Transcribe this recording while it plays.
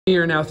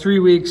You're now 3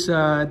 weeks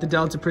at the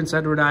Delta Prince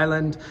Edward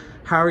Island.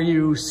 How are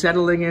you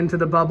settling into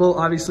the bubble?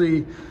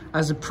 Obviously,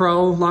 as a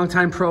pro,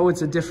 longtime pro,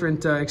 it's a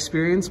different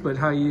experience. But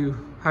how are you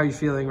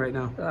feeling right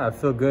now? I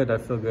feel good.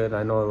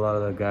 I know a lot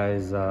of the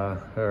guys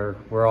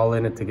we're all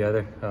in it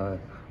together.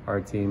 Our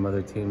team,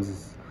 other teams,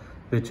 is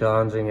a bit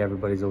challenging.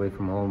 Everybody's away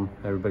from home.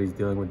 Everybody's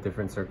dealing with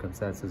different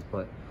circumstances,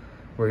 but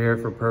we're here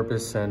for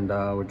purpose, and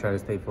we're trying to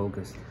stay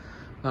focused.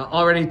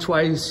 Already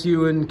twice,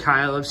 you and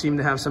Kyle have seemed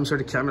to have some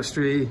sort of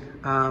chemistry.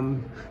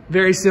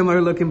 Very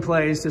similar looking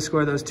plays to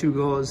score those 2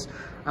 goals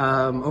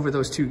over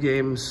those 2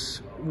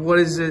 games. What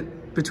is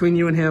it between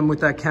you and him with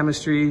that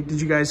chemistry?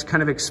 Did you guys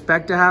kind of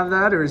expect to have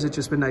that, or has it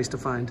just been nice to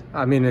find?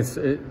 I mean, it's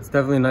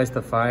definitely nice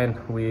to find.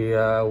 We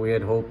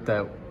had hoped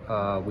that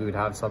we would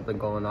have something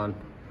going on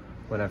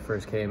when I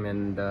first came,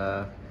 and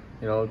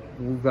you know,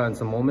 we've gotten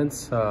some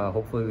moments.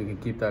 Hopefully we can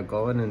keep that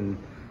going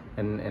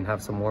and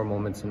have some more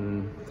moments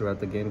throughout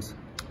the games.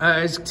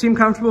 Is the team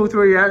comfortable with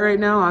where you're at right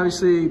now?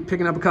 Obviously,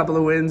 picking up a couple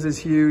of wins is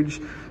huge.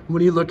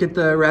 When you look at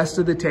the rest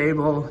of the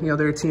table, you know,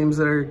 there are teams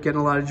that are getting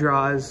a lot of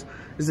draws.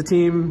 Is the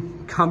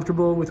team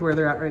comfortable with where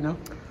they're at right now?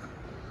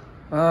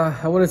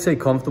 I wouldn't say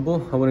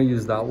comfortable. I wouldn't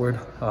use that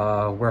word.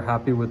 We're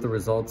happy with the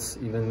results,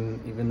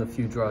 even the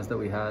few draws that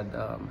we had.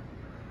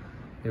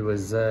 It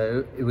was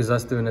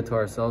us doing it to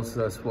ourselves.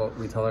 That's what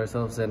we tell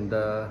ourselves, and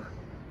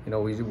you know,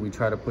 we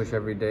try to push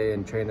every day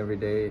and train every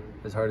day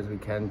as hard as we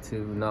can to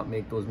not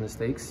make those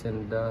mistakes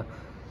and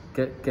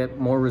get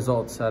more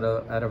results out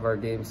of our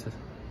games.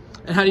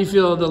 And how do you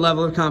feel the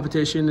level of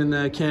competition in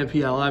the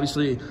KMPL?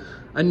 Obviously,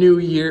 a new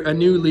year, a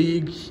new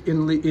league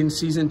in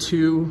season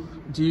 2.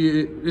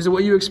 Is it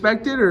what you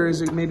expected, or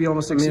is it maybe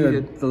almost exceeded? I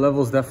mean, the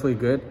level's definitely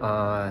good.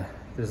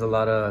 There's a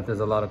lot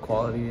of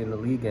quality in the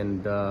league,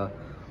 and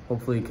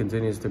hopefully it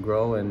continues to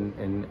grow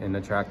and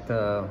attract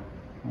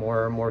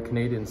more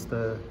Canadians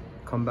to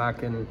come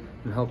back and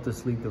help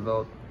this league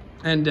develop.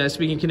 And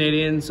speaking of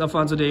Canadians,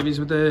 Alphonso Davies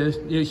with a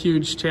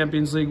huge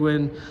Champions League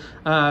win.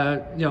 You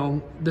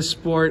know, the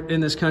sport in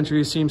this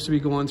country seems to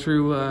be going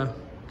through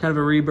kind of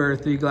a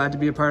rebirth. Are you glad to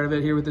be a part of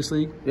it here with this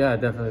league? Yeah,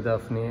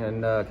 definitely,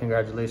 and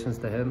congratulations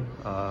to him.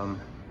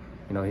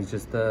 You know, he's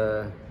just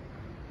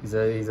he's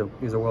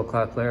a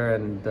world-class player,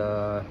 and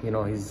you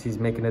know, he's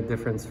making a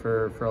difference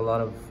for a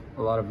lot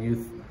of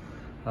youth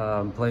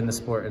playing the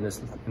sport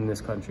in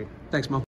this country. Thanks, Mo.